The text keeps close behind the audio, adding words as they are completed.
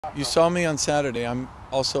You saw me on Saturday. I'm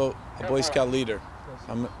also a Boy Scout leader.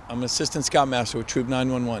 I'm an assistant scoutmaster with Troop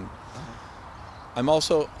 911. I'm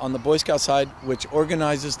also on the Boy Scout side, which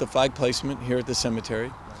organizes the flag placement here at the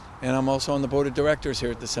cemetery. And I'm also on the board of directors here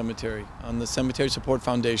at the cemetery, on the Cemetery Support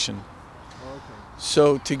Foundation.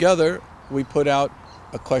 So together, we put out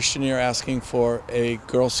a questionnaire asking for a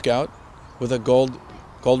Girl Scout with a gold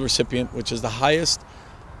recipient, which is the highest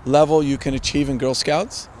level you can achieve in Girl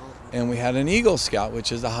Scouts. And we had an Eagle Scout,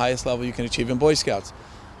 which is the highest level you can achieve in Boy Scouts.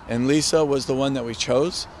 And Lisa was the one that we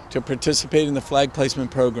chose to participate in the flag placement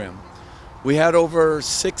program. We had over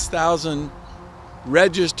 6,000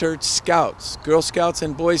 registered scouts, Girl Scouts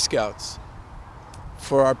and Boy Scouts,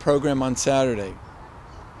 for our program on Saturday.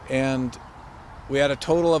 And we had a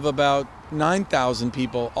total of about 9,000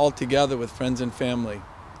 people all together with friends and family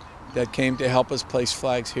that came to help us place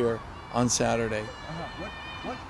flags here on Saturday.